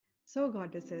So,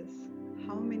 goddesses,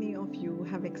 how many of you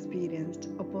have experienced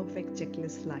a perfect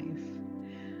checklist life?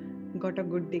 Got a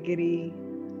good degree,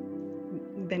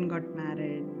 then got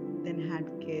married, then had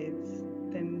kids,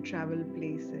 then travel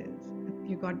places.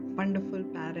 You got wonderful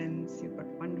parents, you got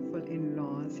wonderful in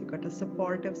laws, you got a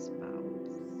supportive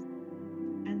spouse,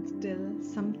 and still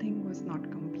something was not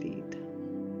complete.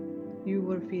 You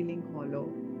were feeling hollow.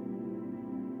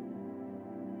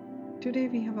 Today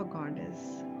we have a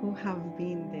goddess who have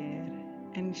been there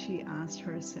and she asked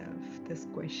herself this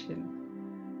question: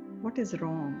 what is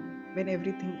wrong when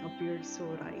everything appears so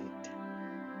right?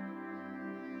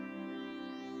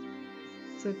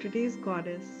 So today's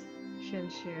goddess shall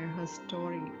share her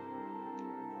story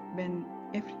when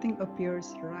everything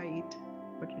appears right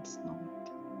but it's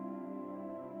not.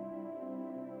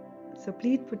 So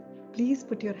please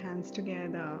put your hands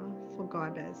together for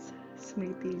goddess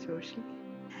Smriti Joshi.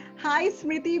 Hi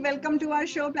Smriti, welcome to our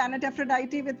show Planet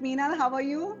Aphrodite with Meenal. How are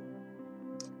you?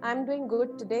 I'm doing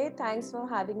good today. Thanks for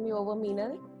having me over,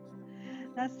 Meenal.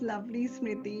 That's lovely,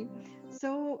 Smriti.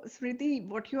 So, Smriti,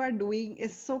 what you are doing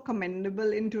is so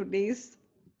commendable in today's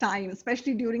time,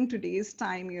 especially during today's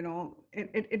time,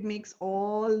 it makes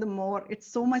all the more, it's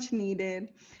so much needed.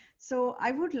 So,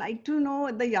 I would like to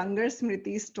know the younger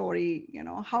Smriti story.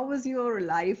 How was your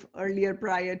life earlier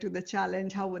prior to the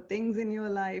challenge? How were things in your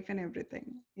life and everything?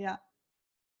 Yeah.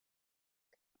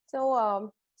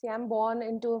 So, see, I'm born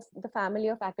into the family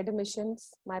of academicians.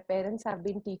 My parents have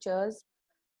been teachers,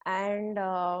 and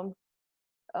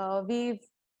we've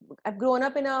I've grown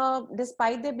up in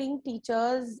despite they being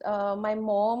teachers, my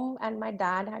mom and my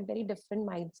dad had very different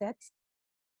mindsets.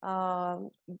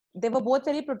 Um, they were both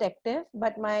very protective,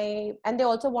 and they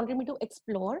also wanted me to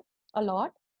explore a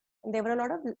lot. And there were a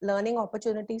lot of learning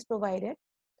opportunities provided.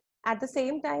 At the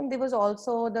same time, there was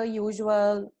also the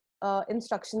usual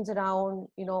instructions around,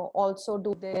 also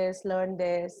do this, learn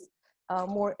this,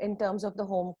 more in terms of the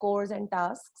home course and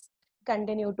tasks.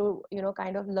 Continue to,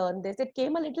 kind of learn this. It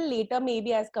came a little later,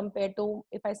 maybe as compared to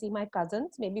if I see my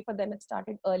cousins. Maybe for them it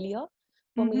started earlier.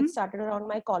 For me, Mm-hmm. it started around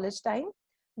my college time.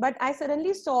 But I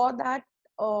suddenly saw that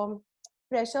um,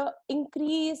 pressure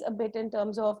increase a bit in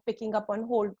terms of picking up on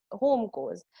home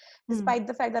course, despite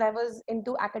the fact that I was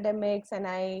into academics and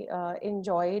I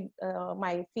enjoyed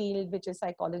my field, which is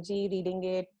psychology, reading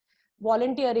it,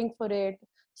 volunteering for it.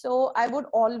 So I would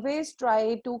always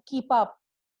try to keep up,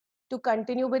 to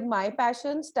continue with my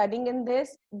passion, studying in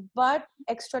this, but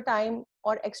extra time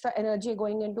or extra energy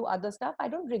going into other stuff. I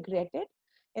don't regret it.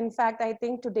 In fact, I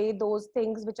think today those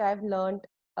things which I've learned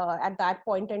at that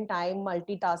point in time,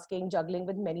 multitasking, juggling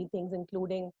with many things,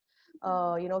 including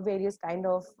various kind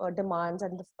of demands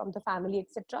and from the family,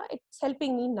 etc. It's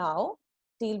helping me now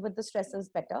deal with the stresses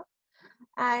better.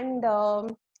 And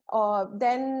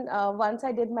then once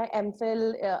I did my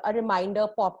MPhil, a reminder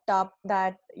popped up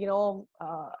that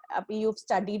you've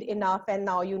studied enough, and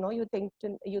now you think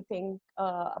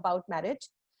about marriage.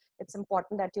 It's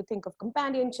important that you think of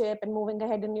companionship and moving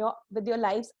ahead in your with your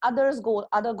life's other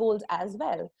goals as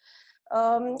well.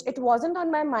 It wasn't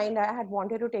on my mind. I had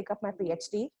wanted to take up my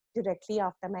PhD directly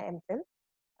after my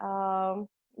MPhil.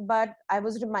 But I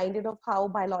was reminded of how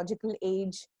biological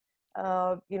age,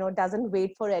 doesn't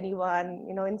wait for anyone,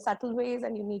 in subtle ways,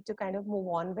 and you need to kind of move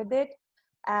on with it.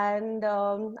 And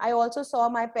I also saw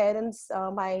my parents,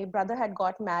 my brother had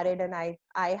got married, and I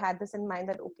had this in mind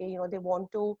that, okay, they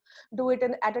want to do it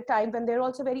at a time when they're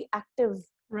also very active,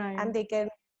 Right, and they can,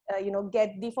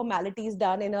 get the formalities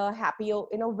done in a happier,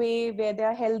 in a way where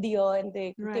they're healthier and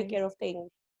they can take right. care of things.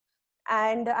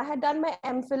 And I had done my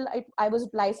MPhil. I was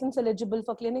license eligible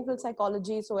for clinical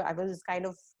psychology, so I was kind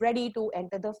of ready to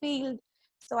enter the field.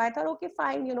 So I thought, okay,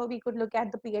 fine, we could look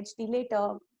at the PhD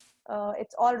later.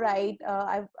 It's all right.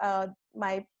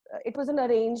 My It was an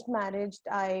arranged marriage.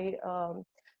 I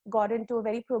got into a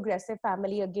very progressive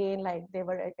family again. Like, they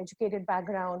were educated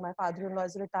background. My father-in-law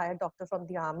is a retired doctor from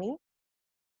the army,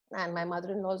 and my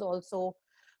mother-in-law is also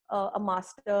a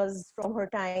master's from her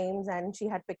times, and she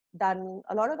had done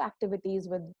a lot of activities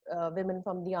with women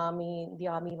from the army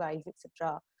wives,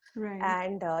 etc. Right.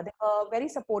 And they were very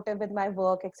supportive with my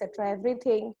work, etc.,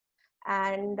 everything.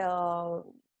 And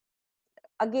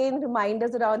again,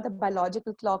 reminders around the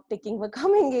biological clock ticking were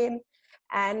coming in.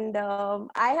 And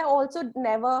I have also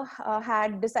never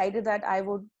had decided that I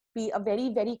would be a very,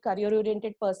 very career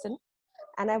oriented person,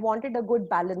 and I wanted a good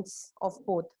balance of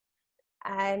both.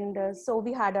 And so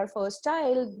we had our first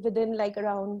child within like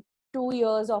around 2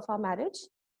 years of our marriage.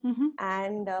 Mm-hmm.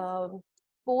 And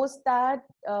post that,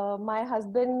 my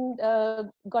husband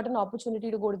got an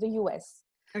opportunity to go to the US.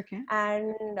 Okay.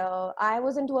 And I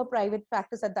was into a private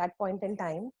practice at that point in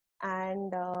time.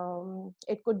 and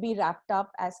it could be wrapped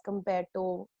up as compared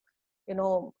to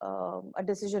a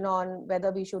decision on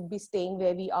whether we should be staying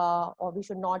where we are or we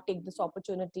should not take this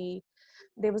opportunity.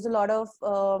 There was a lot of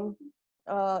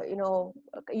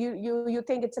you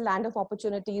think it's a land of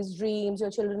opportunities, dreams.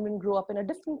 Your children will grow up in a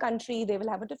different country, they will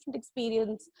have a different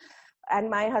experience, and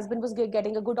my husband was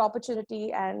getting a good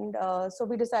opportunity, and so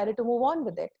we decided to move on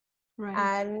with it. Right.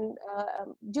 And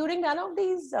during none of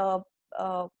these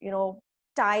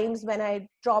times when I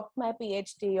dropped my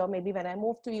PhD, or maybe when I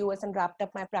moved to US and wrapped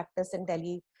up my practice in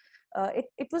Delhi,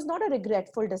 it was not a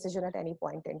regretful decision at any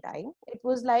point in time. It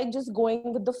was like just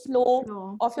going with the flow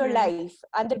So, of your yeah. life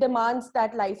and the demands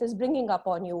that life is bringing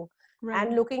upon you, Right.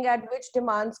 and looking at which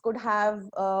demands could have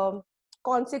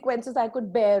consequences I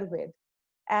could bear with.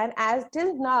 And as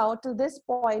till now, till this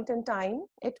point in time,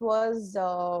 it was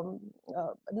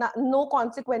no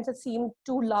consequences seemed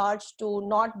too large to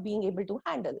not being able to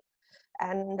handle.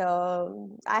 And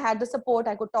I had the support.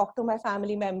 I could talk to my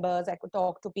family members, I could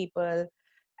talk to people,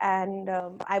 and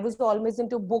I was always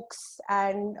into books,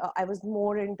 and I was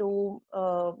more into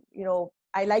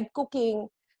I like cooking.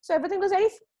 So everything was very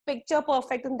picture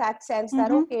perfect in that sense,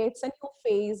 that Mm-hmm. okay, it's a new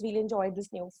phase, we'll enjoy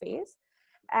this new phase.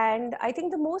 And I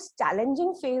think the most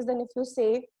challenging phase, then if you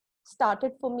say,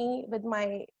 started for me with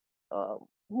my uh,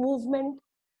 movement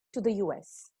to the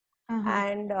US. Uh-huh.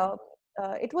 And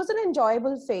it was an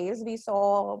enjoyable phase. We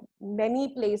saw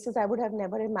many places I would have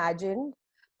never imagined.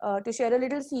 To share a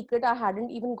little secret, I hadn't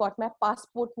even got my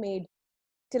passport made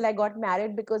till I got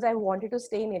married, because I wanted to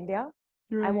stay in India.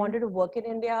 I Right. wanted to work in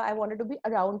India. I wanted to be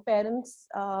around parents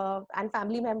and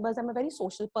family members. I'm a very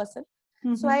social person.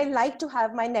 So Mm-hmm. I like to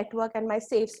have my network and my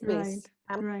safe Right. space.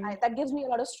 Right. That gives me a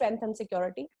lot of strength and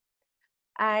security.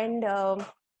 And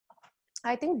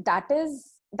I think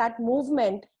that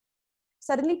movement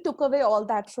suddenly took away all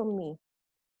that from me.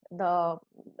 The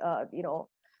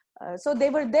so they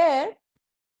were there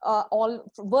all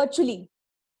virtually,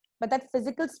 but that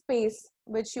physical space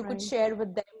which you could Right. share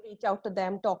with them, reach out to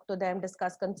them, talk to them,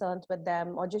 discuss concerns with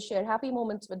them, or just share happy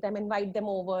moments with them, invite them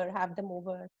over, have them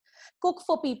over, cook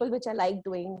for people, which I like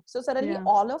doing. So suddenly Yeah.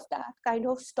 all of that kind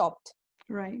of stopped,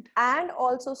 Right. and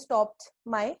also stopped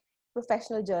my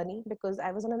professional journey, because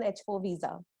I was on an H4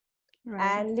 visa. Right.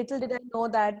 And little did I know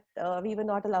that we were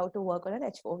not allowed to work on an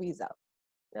H4 visa.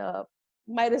 uh,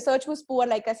 my research was poor.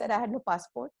 Like I said, I had no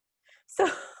passport. So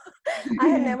I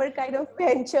had never kind of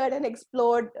ventured and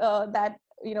explored that,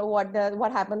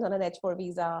 what happens on an H4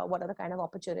 visa, what are the kind of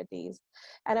opportunities.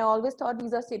 And I always thought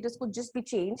visa status could just be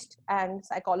changed, and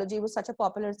psychology was such a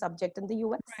popular subject in the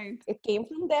US. Right. It came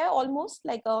from there almost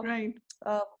like Right.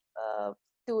 uh, uh,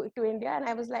 to India. And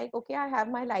I was like, okay, I have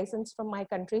my license from my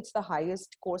country, it's the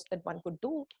highest course that one could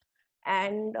do.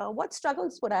 And what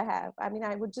struggles would I have? I mean,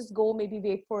 I would just go, maybe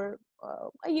wait for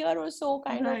a year or so,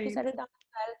 kind of to Right. settle down,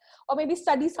 or maybe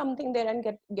study something there and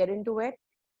get into it.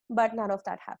 But none of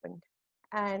that happened,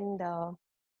 and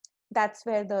that's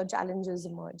where the challenges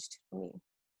emerged for me.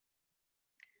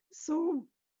 So,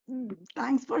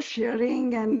 thanks for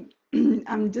sharing. And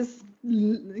I'm just,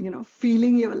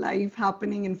 feeling your life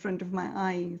happening in front of my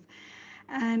eyes.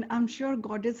 And I'm sure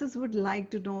goddesses would like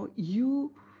to know,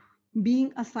 you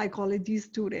being a psychology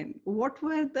student, what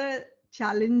were the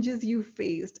challenges you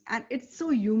faced? And it's so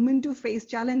human to face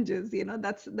challenges,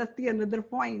 that's the another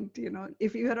point.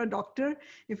 If you're a doctor,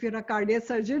 if you're a cardiac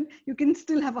surgeon, you can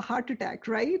still have a heart attack,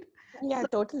 right? Yeah, So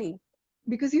totally.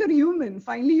 because you're human,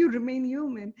 finally you remain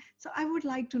human. So I would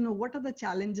like to know, what are the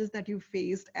challenges that you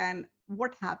faced and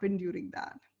what happened during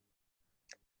that?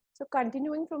 So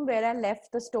continuing from where I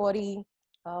left the story,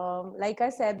 like I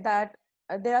said, that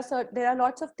there are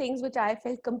lots of things which I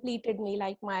felt completed me,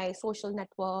 like my social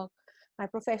network, my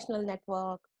professional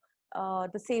network,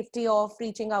 the safety of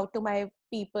reaching out to my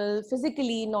people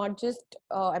physically, not just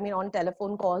I mean on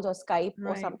telephone calls or Skype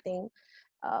or Right. something.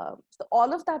 So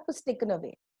all of that was taken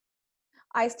away.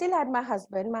 I still had my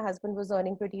husband. My husband was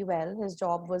earning pretty well. His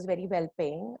job was very well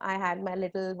paying. I had my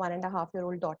little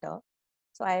 1.5-year-old daughter.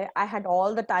 So I had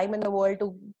all the time in the world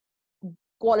to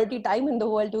quality time in the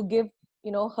world to give,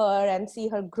 her and see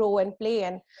her grow and play.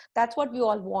 And that's what we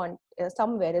all want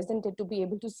somewhere, isn't it? To be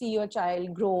able to see your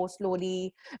child grow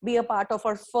slowly, be a part of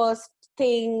her first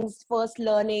things, first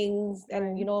learnings,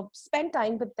 and, Right. spend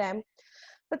time with them.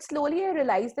 But slowly I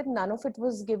realized that none of it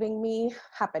was giving me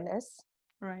happiness.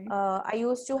 Right. I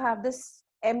used to have this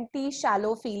empty,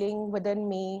 shallow feeling within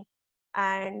me,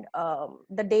 and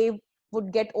the day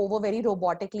would get over very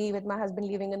robotically, with my husband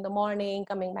leaving in the morning,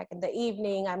 coming back in the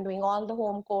evening. I'm doing all the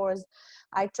home chores.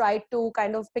 I tried to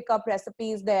kind of pick up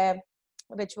recipes there,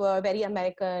 which were very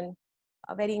American,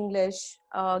 very English.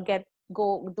 Get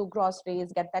go do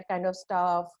groceries, get that kind of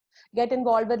stuff, get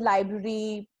involved with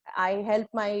library. I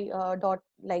helped my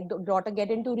daughter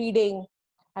get into reading.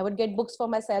 I would get books for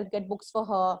myself, get books for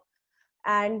her.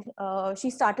 And she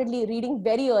started reading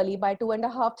very early. By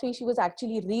 2.5, 3, she was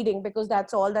actually reading, because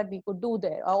that's all that we could do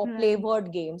there, or play Right.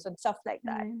 word games and stuff like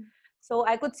that. Right. So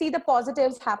I could see the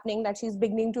positives happening, that she's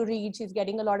beginning to read, she's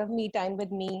getting a lot of me time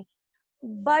with me.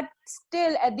 But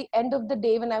still, at the end of the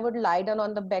day, when I would lie down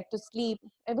on the bed to sleep,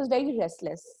 I was very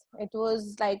restless. It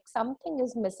was like something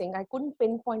is missing. I couldn't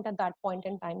pinpoint at that point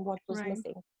in time what was Right.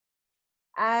 missing.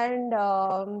 And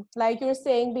like you're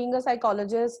saying, being a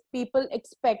psychologist, people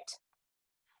expect,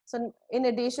 so in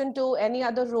addition to any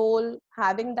other role,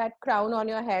 having that crown on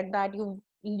your head, that you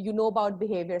know about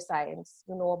behavior science,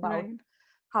 you know about Right.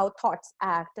 how thoughts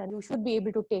act, and you should be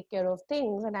able to take care of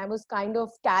things. And I was kind of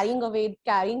carrying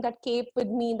that cape with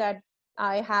me, that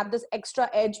I have this extra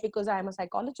edge because I'm a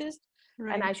psychologist,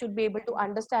 and I Right. should be able to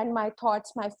understand my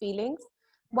thoughts, my feelings.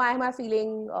 Why am I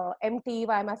feeling empty?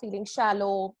 Why am I feeling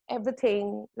shallow?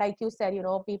 Everything, like you said,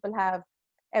 people have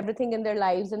everything in their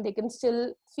lives and they can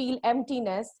still feel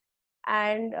emptiness,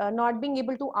 and not being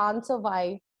able to answer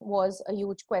why was a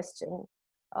huge question.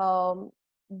 um,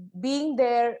 Being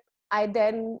there, I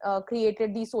then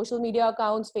created these social media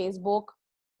accounts, Facebook,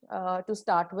 to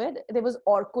start with. There was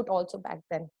Orkut also back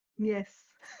then. Yes.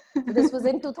 So this was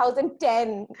in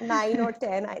 2010, 9 or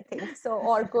 10, I think. So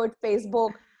Orkut,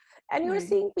 Facebook, and you're Right.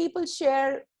 seeing people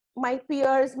share, my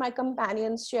peers, my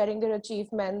companions sharing their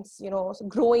achievements, so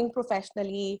growing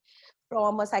professionally,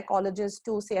 from a psychologist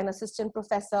to, say, an assistant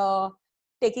professor,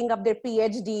 taking up their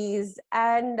PhDs.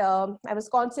 And I was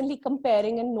constantly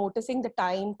comparing and noticing the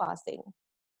time passing.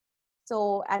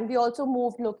 So, and we also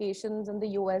moved locations in the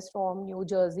US. From New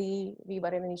Jersey, we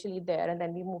were initially there, and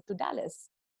then we moved to Dallas.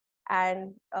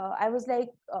 And I was like,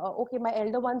 okay, my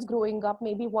elder one's growing up,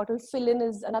 maybe what will fill in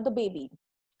is another baby.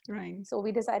 Right. So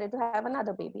we decided to have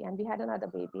another baby, and we had another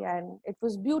baby, and it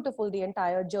was beautiful, the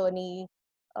entire journey.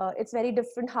 It's very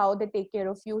different how they take care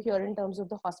of you here in terms of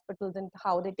the hospitals, and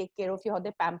how they take care of you, how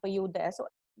they pamper you there. So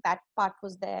that part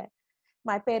was there.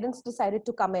 My parents decided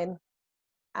to come in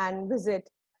and visit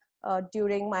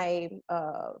during my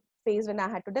phase when I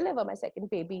had to deliver my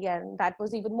second baby. And that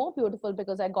was even more beautiful,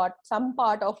 because I got some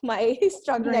part of my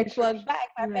struggle Right. network back.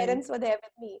 My Right. parents were there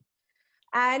with me.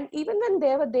 And even when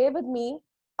they were there with me,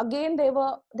 again, there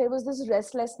was this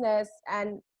restlessness,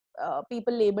 and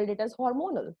people labeled it as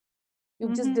hormonal.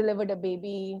 You've just Mm-hmm. delivered a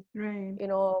baby, Right.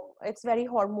 it's very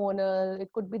hormonal,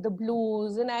 it could be the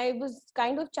blues. And I was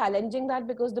kind of challenging that,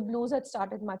 because the blues had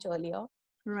started much earlier.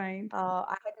 Right.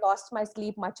 I had lost my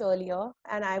sleep much earlier,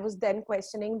 and I was then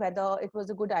questioning whether it was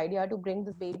a good idea to bring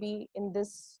this baby in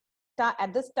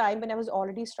at this time when I was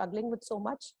already struggling with so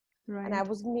much, and I Right.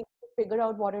 wasn't able to figure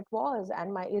out what it was,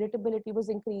 and my irritability was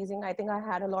increasing. I think I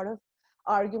had a lot of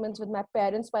arguments with my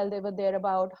parents while they were there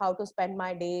about how to spend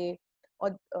my day,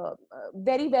 or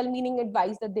very well-meaning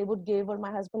advice that they would give, or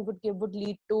my husband would give, would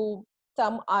lead to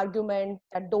some argument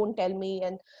that don't tell me.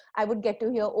 And I would get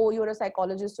to hear, oh, you're a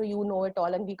psychologist, so you know it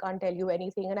all, and we can't tell you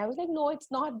anything. And I was like, no, it's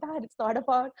not that. It's not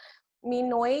about me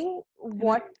knowing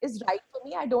what Right. is right for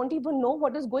me. I don't even know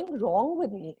what is going wrong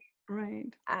with me.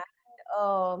 Right.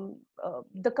 And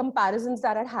the comparisons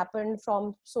that had happened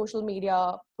from social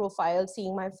media profiles,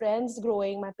 seeing my friends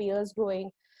growing, my peers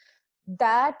growing,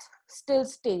 that still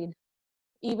stayed,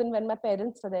 even when my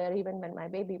parents were there, even when my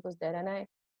baby was there. And I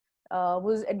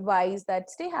was advised that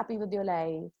stay happy with your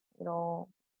life. You know,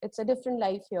 it's a different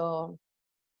life here.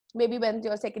 Maybe when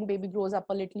your second baby grows up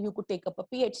a little, you could take up a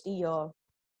PhD here.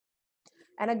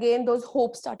 And again, those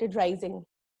hopes started rising.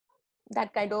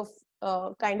 That kind of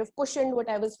cushioned what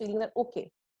I was feeling, that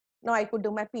okay, now I could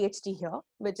do my PhD here,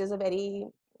 which is a very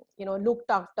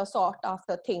looked after, sought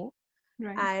after thing.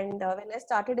 Right. And when I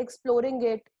started exploring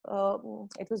it,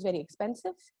 it was very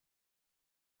expensive,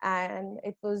 and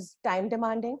it was time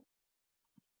demanding.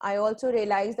 I also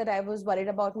realized that I was worried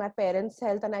about my parents'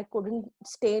 health, and I couldn't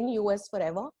stay in US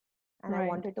forever, and I Right.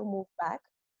 wanted to move back.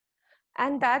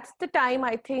 And that's the time,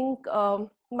 I think,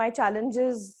 my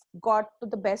challenges got to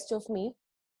the best of me.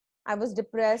 I was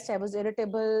depressed, I was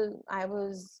irritable, I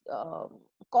was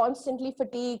constantly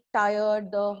fatigued,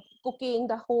 tired. The cooking,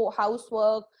 the whole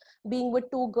housework, being with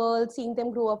two girls, seeing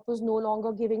them grow up was no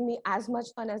longer giving me as much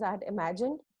fun as I had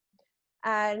imagined.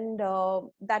 And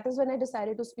that is when I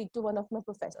decided to speak to one of my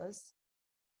professors.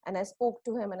 And I spoke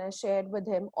to him and I shared with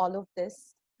him all of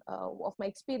this, of my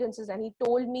experiences. And he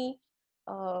told me,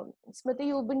 Smriti,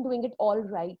 you've been doing it all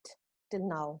right till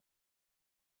now.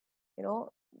 You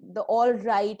know, the all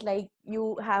right, like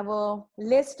you have a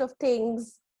list of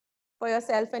things for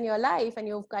yourself and your life, and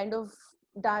you've kind of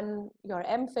done your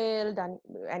MPhil,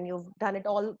 and you've done it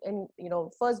all in,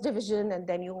 first division, and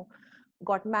then you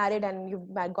got married, and you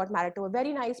got married to a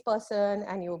very nice person,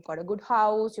 and you've got a good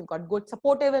house, you've got good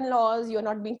supportive in-laws, you're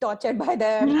not being tortured by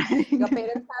them, your Right.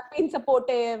 parents have been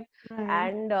supportive, Right.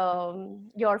 and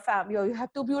you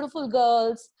have two beautiful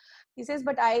girls. He says,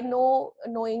 but I know,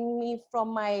 knowing me from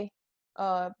my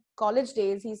uh, college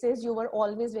days, he says you were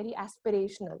always very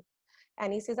aspirational.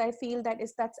 And he says, I feel that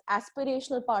is that's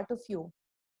aspirational part of you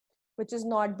which is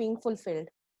not being fulfilled,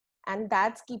 and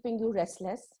that's keeping you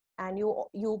restless. And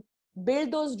you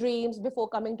build those dreams before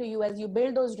coming to US. You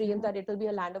build those dreams Yeah. that it will be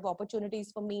a land of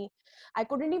opportunities for me. I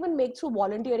couldn't even make through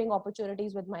volunteering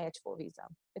opportunities with my H4 visa.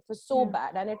 It was so Yeah.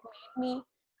 bad, and it made me,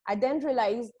 I then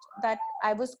realized that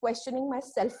I was questioning my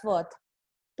self-worth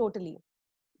totally.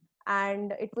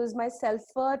 And it was my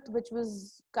self-worth which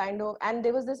was kind of, and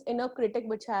there was this inner critic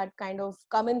which had kind of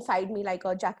come inside me, like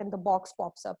a Jack in the Box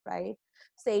pops up, right,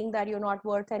 saying that you're not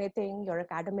worth anything, your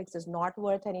academics is not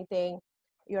worth anything,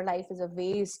 your life is a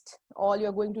waste, all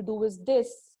you're going to do is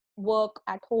this, work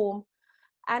at home.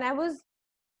 And I was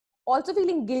also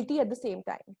feeling guilty at the same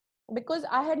time, because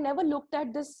I had never looked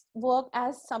at this work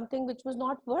as something which was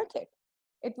not worth it.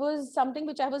 It was something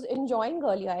which I was enjoying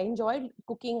earlier. I enjoyed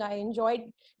cooking, I enjoyed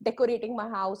decorating my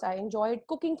house, I enjoyed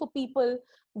cooking for people.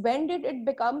 When did it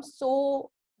become so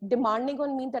demanding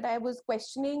on me that I was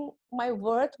questioning my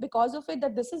worth because of it,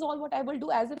 that this is all what I will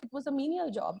do, as if it was a menial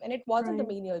job? And it wasn't a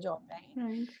Right. menial job, right?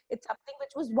 Right. It's something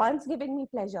which was once giving me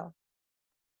pleasure.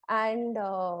 And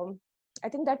I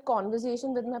think that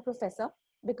conversation with my professor,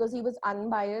 because he was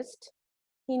unbiased,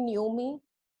 he knew me,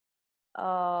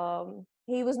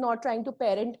 he was not trying to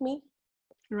parent me,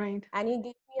 Right. and he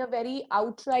gave me a very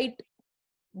outright,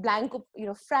 blank,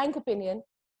 frank opinion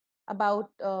about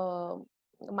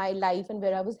my life and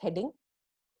where I was heading.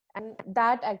 And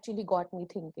that actually got me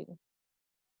thinking.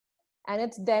 And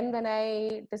it's then when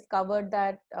I discovered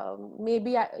that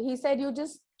he said, you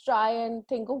just try and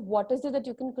think of what is it that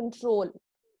you can control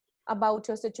about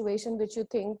your situation which you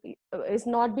think is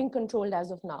not being controlled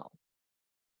as of now.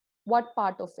 What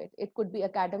part of it? It could be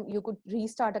academic. You could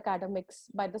restart academics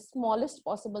by the smallest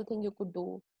possible thing you could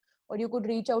do, or you could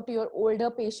reach out to your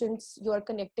older patients. You are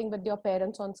connecting with your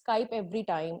parents on Skype every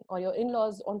time, or your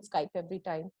in-laws on Skype every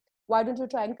time. Why don't you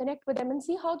try and connect with them and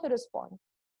see how they respond?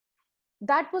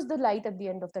 That was the light at the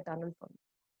end of the tunnel for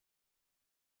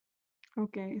me.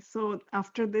 Okay. So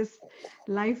after this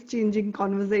life-changing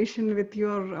conversation with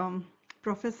your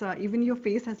professor, even your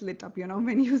face has lit up,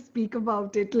 when you speak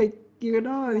about it, like, your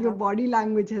Yeah. body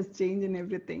language has changed and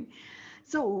everything.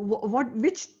 So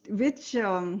which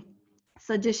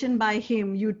suggestion by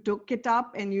him you took it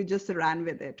up and you just ran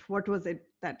with it? What was it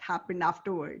that happened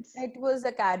afterwards? It was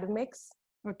academics.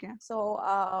 Okay. So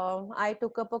I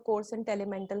took up a course in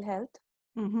telemental health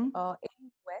Mm-hmm.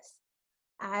 in US,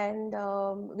 and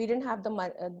we didn't have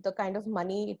the kind of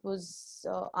money it was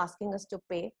asking us to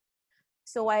pay.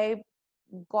 So I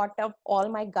got up all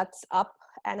my guts up,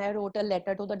 and I wrote a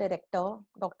letter to the director,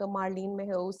 Dr. Marlene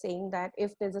Mehew, saying that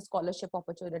if there's a scholarship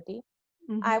opportunity,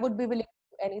 I Mm-hmm. would be willing to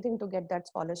do anything to get that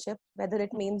scholarship, whether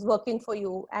it means working for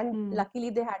you. And Mm. luckily,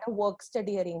 they had a work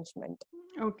study arrangement.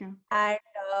 Okay. And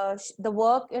the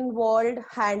work involved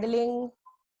handling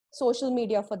social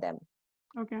media for them.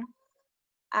 Okay.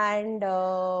 And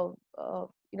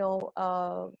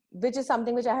which is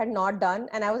something which I had not done,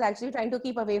 and I was actually trying to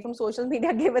keep away from social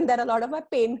media given that a lot of my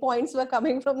pain points were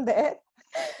coming from there.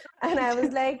 And I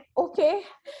was like, okay,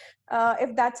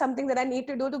 if that's something that I need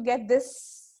to do to get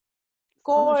this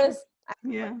Scholarship. course,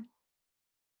 Yeah.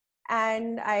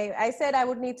 and I said I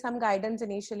would need some guidance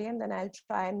initially, and then I'll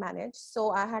try and manage.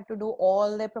 So I had to do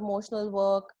all their promotional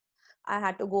work. I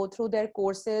had to go through their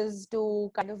courses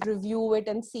to kind of review it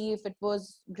and see if it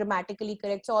was grammatically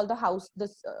correct. So all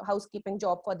this housekeeping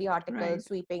job for the article, Right.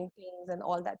 sweeping things and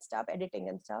all that stuff, editing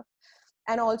and stuff.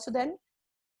 And also then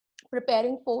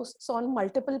preparing posts on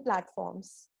multiple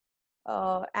platforms,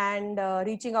 and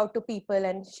reaching out to people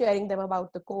and sharing them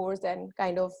about the course, and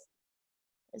kind of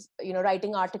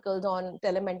writing articles on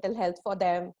telemental health for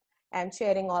them and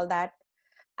sharing all that.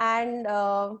 And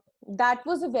that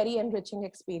was a very enriching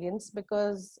experience,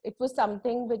 because it was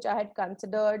something which I had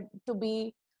considered to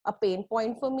be a pain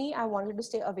point for me. I wanted to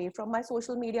stay away from my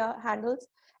social media handles,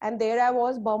 and there I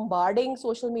was bombarding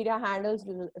social media handles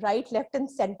right, left and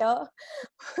center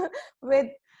with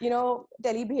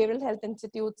Telebehavioral Health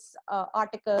Institute's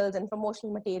articles and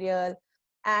promotional material.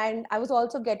 And I was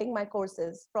also getting my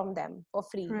courses from them for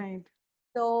free. Right.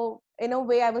 So in a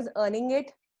way, I was earning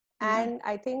it. Yeah. And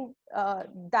I think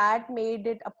that made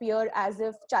it appear as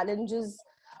if challenges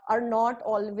are not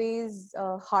always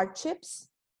hardships.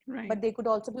 Right. but they could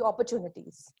also be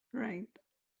opportunities. Right.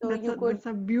 So you could, That's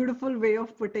a beautiful way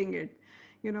of putting it.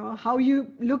 How you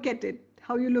look at it,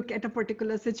 how you look at a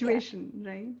particular yeah. situation,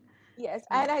 right? Yes,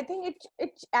 Right. and I think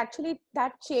it actually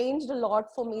that changed a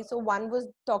lot for me. So one was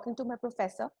talking to my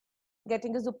professor,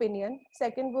 getting his opinion.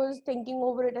 Second was thinking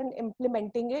over it and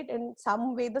implementing it in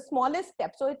some way, the smallest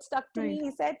step. So it stuck to Right. me.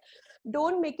 He said,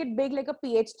 "Don't make it big like a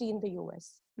PhD in the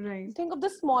US. Right. Think of the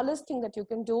smallest thing that you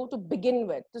can do to begin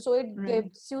with. So it Right.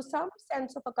 gives you some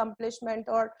sense of accomplishment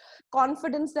or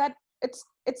confidence that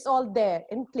it's all there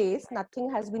in place. Nothing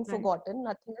has been Right. forgotten.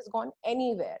 Nothing has gone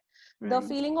anywhere. The Right.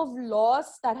 feeling of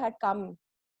loss that had come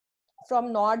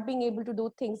from not being able to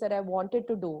do things that I wanted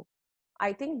to do,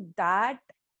 I think that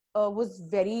was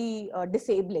very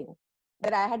disabling.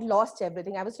 That I had lost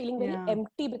everything. I was feeling very Yeah.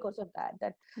 empty because of that.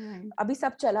 That Right. abhi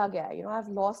sab chala gaya.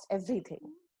 I've lost everything.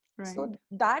 Right. So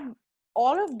that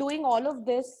all of doing all of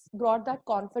this brought that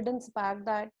confidence back.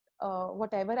 That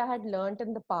whatever I had learned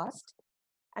in the past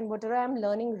and whatever I'm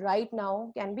learning right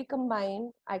now can be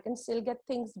combined. I can still get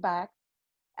things back.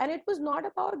 And it was not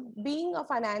about being a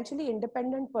financially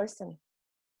independent person.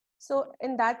 So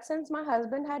in that sense, my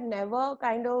husband had never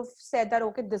kind of said that,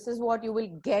 okay, this is what you will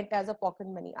get as a pocket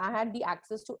money. I had the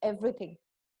access to everything,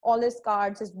 all his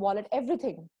cards, his wallet,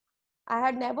 everything. I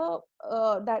had never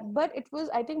that, but it was,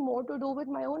 I think, more to do with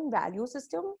my own value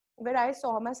system, where I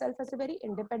saw myself as a very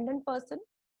independent person,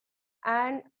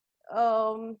 and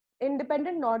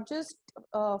independent not just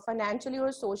financially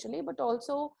or socially, but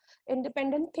also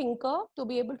independent thinker to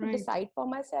be able to Right. decide for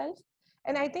myself.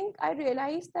 And I think I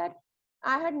realized that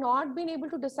I had not been able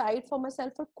to decide for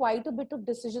myself for quite a bit of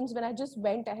decisions when I just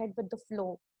went ahead with the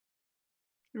flow.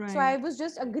 So Right. I was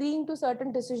just agreeing to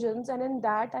certain decisions, and in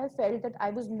that I felt that I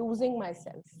was losing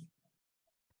myself.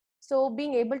 So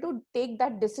being able to take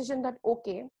that decision that,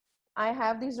 okay, I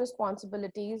have these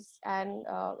responsibilities, and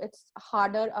it's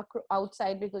harder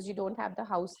outside because you don't have the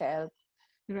house help.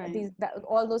 Right.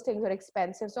 All those things are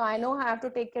expensive. So I know I have to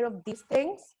take care of these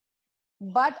things,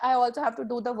 but I also have to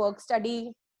do the work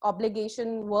study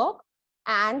obligation work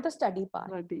and the study part.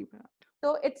 Bloody bad.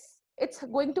 So it's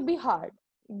going to be hard,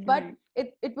 but Right.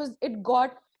 it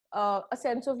got a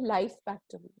sense of life back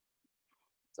to me.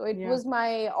 So it Yeah. was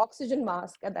my oxygen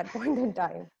mask at that point in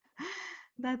time,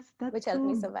 That's which helped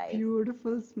me so survive.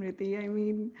 beautiful, Smriti. I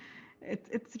mean,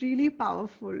 it's really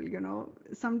powerful.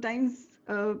 Sometimes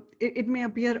it may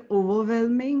appear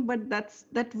overwhelming, but that's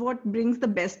what brings the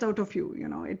best out of you.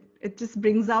 It just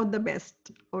brings out the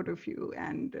best out of you,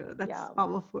 and that's Yeah.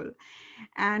 powerful.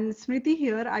 And Smriti,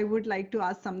 here I would like to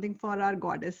ask something for our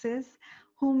goddesses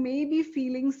who may be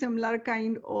feeling similar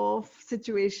kind of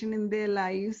situation in their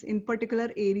lives, in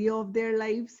particular area of their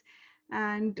lives,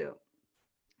 and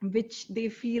which they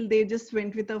feel they just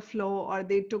went with a flow, or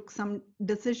they took some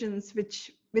decisions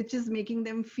which is making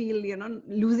them feel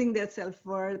losing their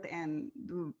self-worth, and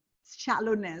the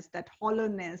shallowness, that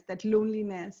hollowness, that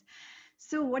loneliness.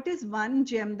 So what is one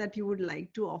gem that you would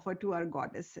like to offer to our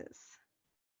goddesses?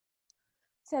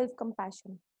 Self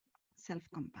compassion.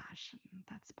 Self-compassion.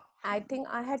 That's I powerful. think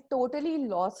I had totally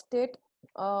lost it.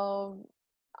 Um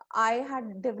I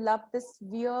had developed this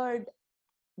weird,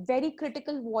 very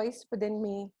critical voice within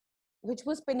me, which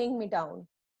was pinning me down.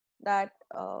 That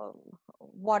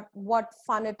what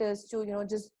fun it is to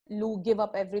just give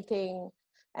up everything.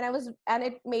 And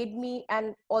it made me,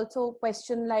 and also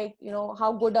question, like,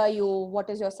 how good are you? What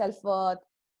is your self worth?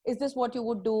 Is this what you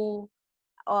would do?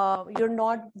 You're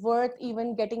not worth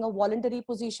even getting a voluntary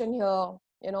position here.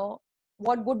 you know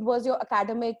what good was your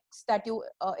academics that you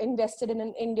invested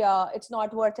in India? It's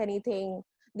not worth anything.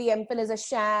 The MPhil is a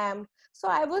sham. So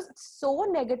I was so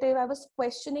negative. I was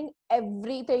questioning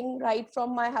everything, right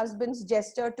from my husband's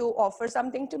gesture to offer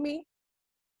something to me,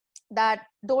 that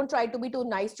don't try to be too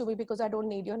nice to me because I don't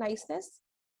need your niceness.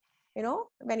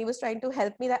 When he was trying to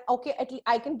help me, that okay,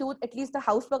 I can do at least the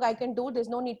housework. I can do. There's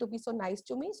no need to be so nice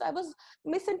to me. So I was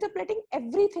misinterpreting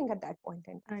everything at that point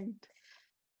in time.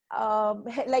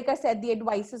 Right. Like I said, the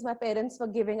advices my parents were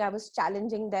giving, I was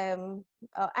challenging them.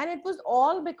 And it was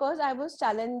all because I was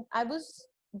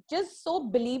just so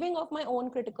believing of my own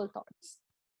critical thoughts.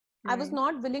 I was Right.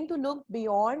 not willing to look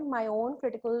beyond my own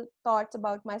critical thoughts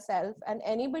about myself. And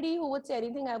anybody who would say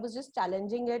anything, I was just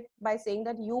challenging it by saying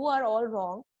that you are all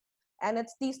wrong, and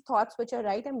it's these thoughts which are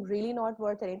right. I'm really not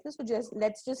worth anything. So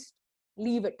let's just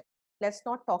leave it. Let's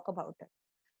not talk about it.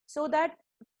 So that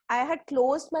I had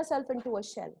closed myself into a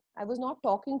shell. I was not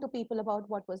talking to people about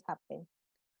what was happening.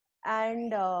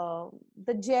 And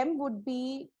the gem would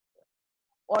be,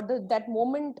 or that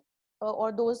moment,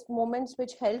 or those moments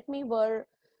which helped me were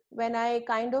when I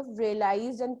kind of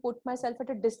realized and put myself at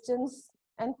a distance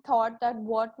and thought that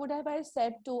what would have I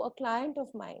said to a client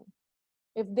of mine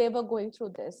if they were going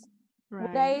through this?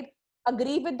 Would Right. I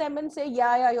agree with them and say,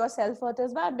 yeah, your self-worth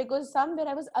is bad? Because somewhere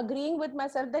I was agreeing with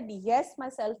myself that yes, my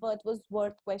self-worth was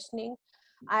worth questioning.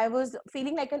 I was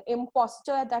feeling like an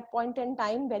imposter at that point in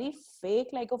time, very fake,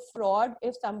 like a fraud.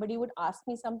 If somebody would ask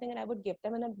me something and I would give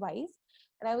them an advice,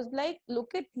 and I was like,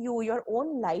 look at you, your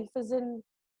own life is in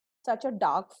such a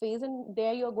dark phase, and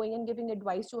there you're going and giving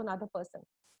advice to another person.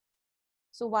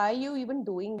 So why are you even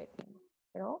doing it?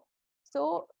 You know?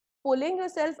 So pulling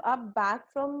yourself up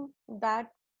back from that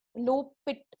low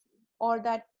pit or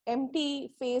that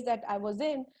empty phase that I was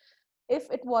in, if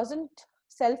it wasn't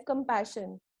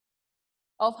self-compassion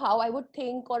of how I would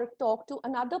think or talk to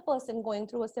another person going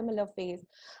through a similar phase,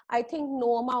 I think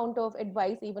no amount of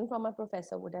advice, even from a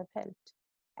professor, would have helped.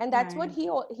 And that's what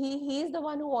Right. he's the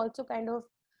one who also kind of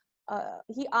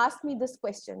he asked me this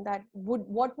question, that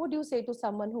what would you say to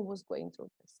someone who was going through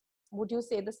this? Would you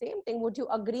say the same thing? Would you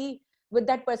agree with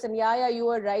that person? Yeah, you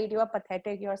are right, you are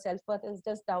pathetic, your self-worth is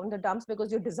just down the dumps because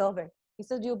you deserve it. He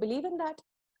says, do you believe in that?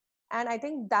 And I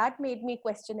think that made me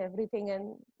question everything,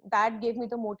 and that gave me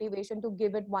the motivation to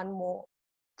give it one more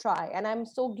try. And I'm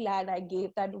so glad I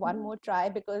gave that one more try,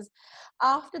 because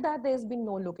after that there's been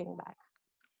no looking back.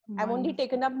 I've only Wonderful.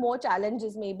 taken up more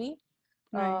challenges, maybe,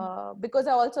 Right. because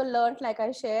I also learned, like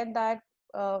I shared, that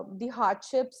the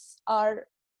hardships are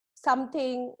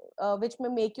something which may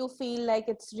make you feel like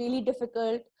it's really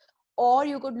difficult, or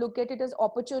you could look at it as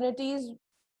opportunities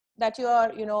that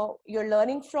you're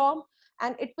learning from,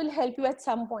 and it will help you at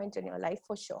some point in your life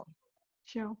for sure.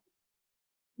 Sure.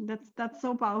 That's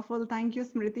so powerful. Thank you,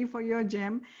 Smriti, for your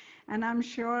gem. And I'm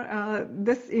sure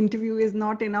this interview is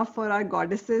not enough for our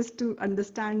goddesses to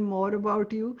understand more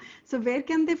about you. So where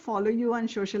can they follow you on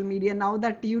social media now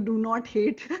that you do not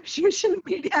hate social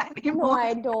media No, anymore?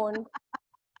 I don't.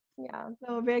 Yeah.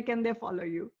 So where can they follow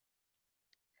you?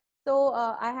 So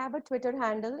I have a Twitter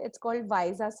handle. It's called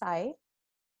Vysa Sai,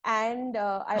 and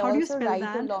I How do you also spell write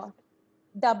a that? lot.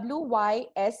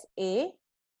 WYSA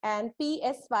and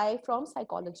PSY from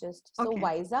psychologist. So Okay.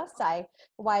 Vysa Sai.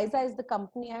 Vysa is the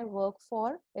company I work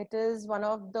for. It is one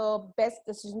of the best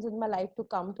decisions in my life to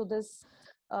come to this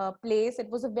place. It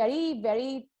was a very,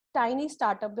 very tiny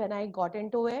startup when I got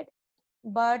into it,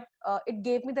 but it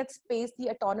gave me that space, the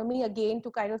autonomy again,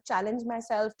 to kind of challenge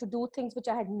myself to do things which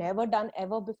I had never done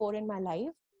ever before in my life.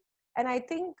 And I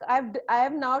think I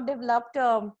have now developed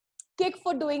a kick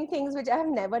for doing things which I have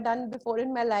never done before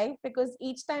in my life, because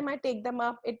each time I take them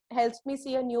up, it helps me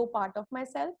see a new part of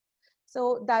myself.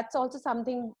 So that's also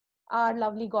something our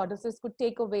lovely goddesses could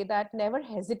take away, that never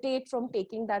hesitate from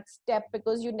taking that step,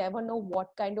 because you never know what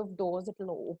kind of doors it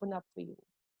will open up for you.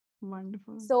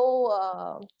 Wonderful.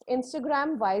 So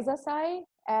Instagram Vaisasai,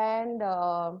 and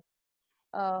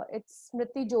it's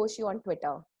Smriti Joshi on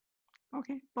Twitter.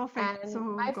 Okay, perfect. And So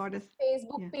my goddess.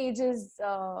 Facebook Yeah. page is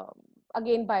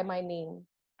again by my name,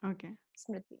 Okay.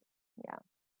 Smriti. Yeah.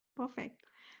 Perfect.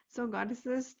 So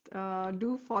goddesses,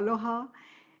 do follow her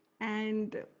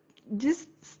and just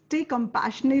stay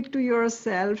compassionate to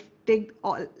yourself. Take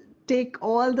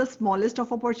all the smallest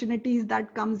of opportunities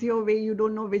that comes your way. You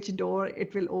don't know which door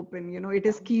it will open. It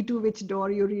is key to which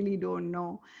door you really don't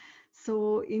know.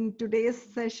 So in today's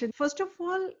session, first of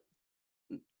all,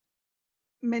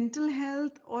 mental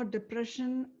health or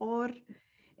depression or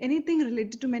anything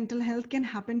related to mental health can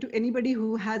happen to anybody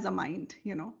who has a mind.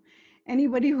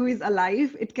 Anybody who is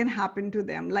alive, it can happen to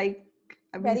them. Like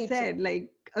we Very said, true.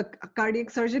 like a cardiac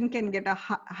surgeon can get a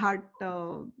heart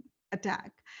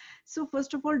attack. So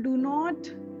first of all, do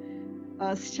not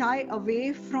shy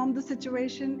away from the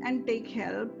situation and take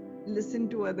help. Listen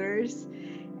to others.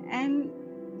 And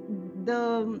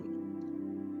the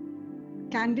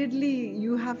candidly,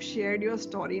 you have shared your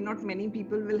story. Not many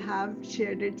people will have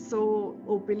shared it so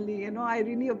openly. I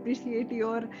really appreciate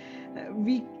your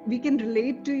we can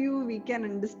relate to you, we can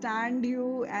understand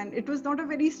you, and it was not a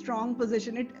very strong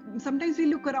position. It sometimes we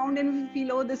look around and we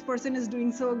feel, oh, this person is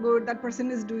doing so good, that person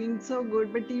is doing so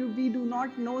good, but we do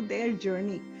not know their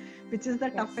journey, which is the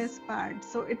Yes. toughest part.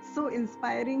 So it's so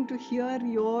inspiring to hear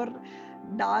your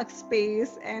dark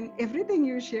space and everything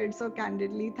you shared so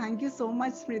candidly. Thank you so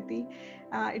much, Smriti.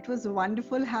 It was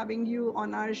wonderful having you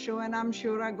on our show, and I'm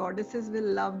sure our goddesses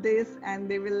will love this and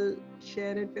they will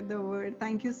share it with the world.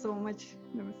 Thank you so much.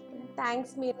 Namaste.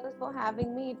 Thanks, Meeral, for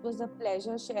having me. It was a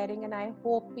pleasure sharing, and I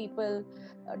hope people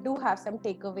do have some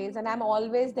takeaways. And I'm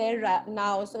always there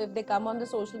now. So if they come on the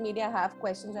social media, have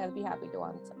questions, I'll be happy to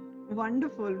answer.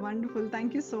 Wonderful, wonderful.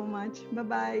 Thank you so much. Bye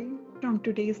bye. From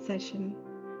today's session,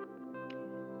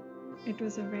 it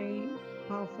was a very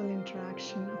powerful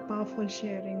interaction, a powerful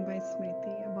sharing by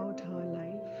Smriti about her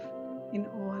life. in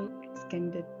all its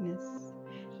candidness,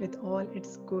 with all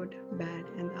its good, bad,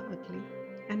 and the ugly,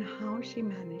 and how she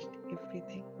managed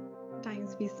everything.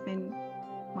 Times we spend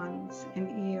months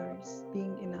and years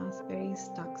being in a very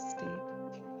stuck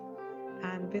state,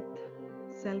 and with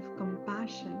self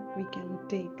compassion, we can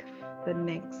take the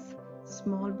next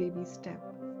small baby step,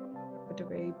 but a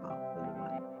very powerful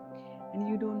one. And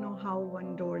you don't know how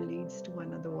one door leads to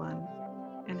another one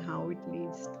and how it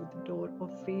leads to the door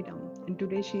of freedom. And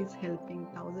today she is helping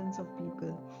thousands of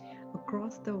people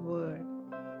across the world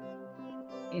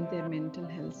in their mental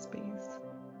health space.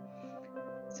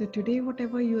 So today,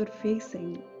 whatever you are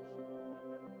facing,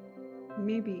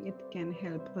 maybe it can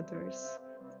help others.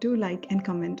 Do like and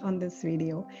comment on this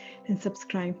video and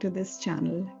subscribe to this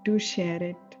channel. Do share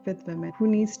it with women who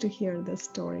needs to hear this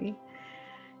story.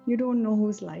 You don't know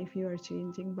whose life you are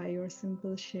changing by your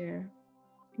simple share.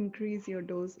 Increase your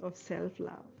dose of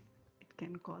self-love. It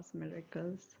can cause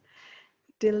miracles.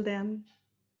 Till then,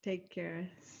 take care.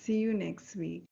 See you next week.